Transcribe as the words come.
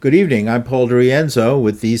Good evening, I'm Paul DeRienzo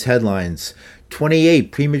with these headlines.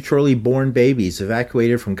 28 prematurely born babies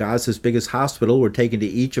evacuated from Gaza's biggest hospital were taken to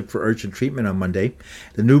Egypt for urgent treatment on Monday.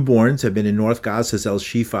 The newborns have been in North Gaza's El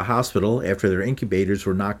Shifa hospital after their incubators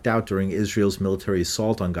were knocked out during Israel's military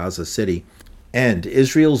assault on Gaza City. And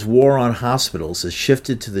Israel's war on hospitals has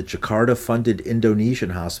shifted to the Jakarta-funded Indonesian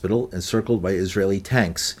hospital encircled by Israeli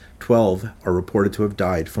tanks. 12 are reported to have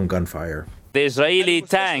died from gunfire. The Israeli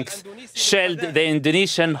tanks shelled the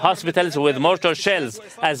Indonesian hospitals with mortar shells.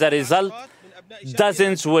 As a result,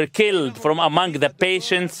 dozens were killed from among the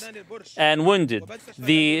patients and wounded.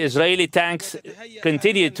 The Israeli tanks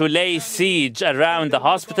continued to lay siege around the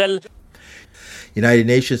hospital. United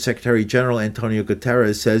Nations Secretary General Antonio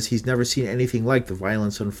Guterres says he's never seen anything like the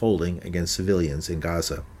violence unfolding against civilians in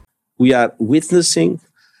Gaza. We are witnessing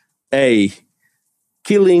a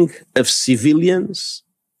killing of civilians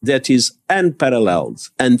that is unparalleled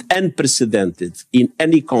and unprecedented in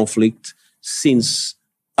any conflict since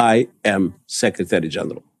I am Secretary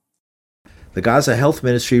General. The Gaza Health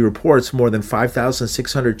Ministry reports more than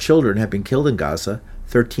 5,600 children have been killed in Gaza,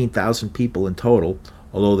 13,000 people in total,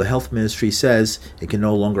 although the Health Ministry says it can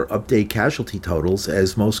no longer update casualty totals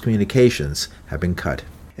as most communications have been cut.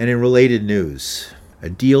 And in related news, a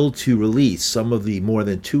deal to release some of the more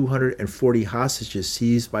than 240 hostages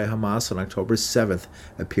seized by Hamas on October 7th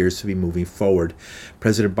appears to be moving forward.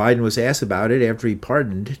 President Biden was asked about it after he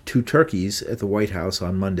pardoned two turkeys at the White House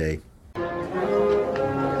on Monday. Mr.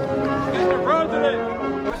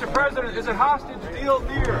 President, is a hostage deal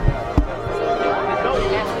near?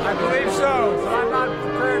 I believe so, but I'm not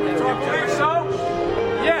prepared to talk to you. So?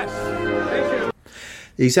 Yes. Thank you.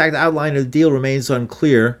 The exact outline of the deal remains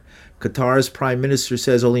unclear. Qatar's prime minister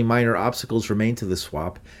says only minor obstacles remain to the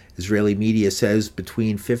swap. Israeli media says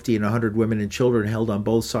between 50 and 100 women and children held on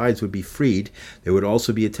both sides would be freed. There would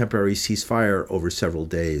also be a temporary ceasefire over several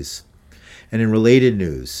days. And in related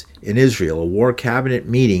news, in Israel, a war cabinet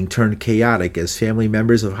meeting turned chaotic as family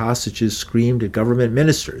members of hostages screamed at government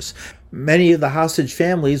ministers. Many of the hostage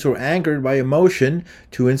families were angered by a motion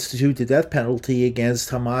to institute the death penalty against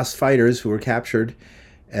Hamas fighters who were captured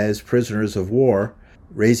as prisoners of war,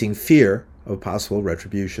 raising fear of possible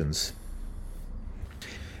retributions.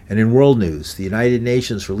 And in world news, the United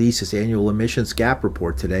Nations released its annual emissions gap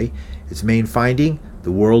report today. Its main finding,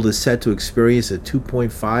 the world is set to experience a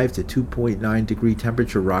 2.5 to 2.9 degree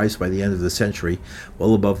temperature rise by the end of the century,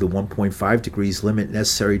 well above the 1.5 degrees limit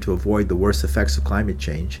necessary to avoid the worst effects of climate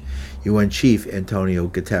change. UN Chief Antonio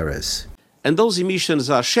Guterres. And those emissions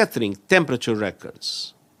are shattering temperature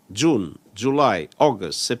records. June, July,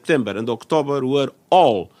 August, September, and October were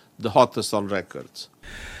all the hottest on record.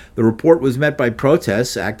 The report was met by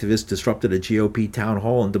protests. Activists disrupted a GOP town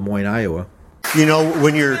hall in Des Moines, Iowa. You know,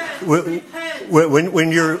 when you're pro-life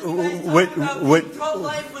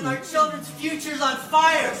with our children's futures on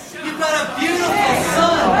fire. You've got a beautiful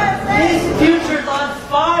son. His future's on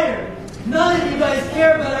fire. None of you guys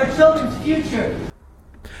care about our children's future.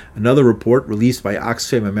 Another report released by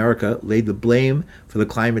Oxfam America laid the blame for the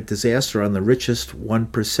climate disaster on the richest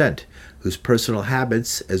 1%, whose personal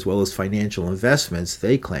habits, as well as financial investments,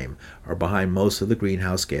 they claim, are behind most of the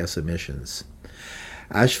greenhouse gas emissions.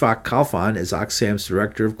 Ashfaq Khalfan is Oxfam's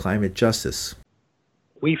Director of Climate Justice.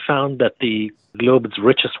 We found that the globe's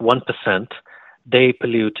richest 1%, they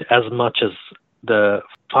pollute as much as the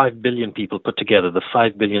 5 billion people put together, the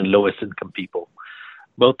 5 billion lowest income people.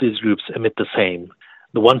 Both these groups emit the same.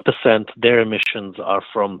 The 1%, their emissions are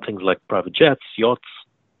from things like private jets, yachts,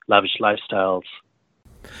 lavish lifestyles.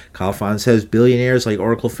 Khalfan says billionaires like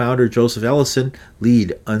Oracle founder Joseph Ellison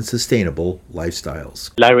lead unsustainable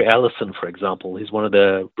lifestyles. Larry Ellison, for example, he's one of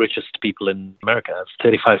the richest people in America. Has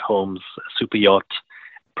 35 homes, a super yacht,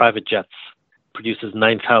 private jets, produces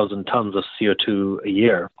 9,000 tons of CO2 a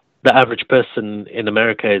year. The average person in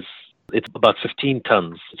America it's about 15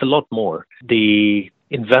 tons. It's a lot more.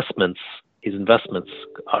 His investments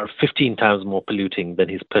are 15 times more polluting than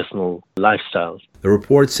his personal lifestyle. The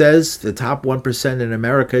report says the top 1% in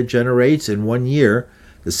America generates in 1 year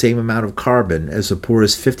the same amount of carbon as the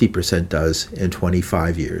poorest 50% does in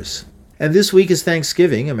 25 years. And this week is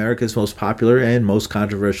Thanksgiving, America's most popular and most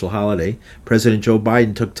controversial holiday. President Joe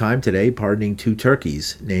Biden took time today pardoning two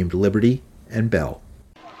turkeys named Liberty and Bell.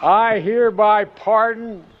 I hereby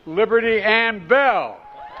pardon Liberty and Bell.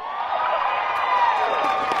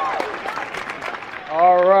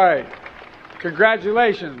 All right.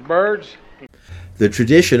 Congratulations, birds. The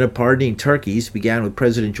tradition of pardoning turkeys began with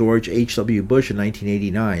President George H.W. Bush in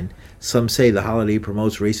 1989. Some say the holiday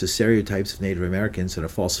promotes racist stereotypes of Native Americans and a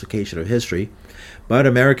falsification of history, but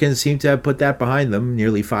Americans seem to have put that behind them.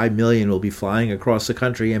 Nearly 5 million will be flying across the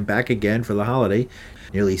country and back again for the holiday,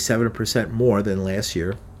 nearly 7% more than last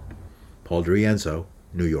year. Paul DeRienzo,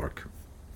 New York.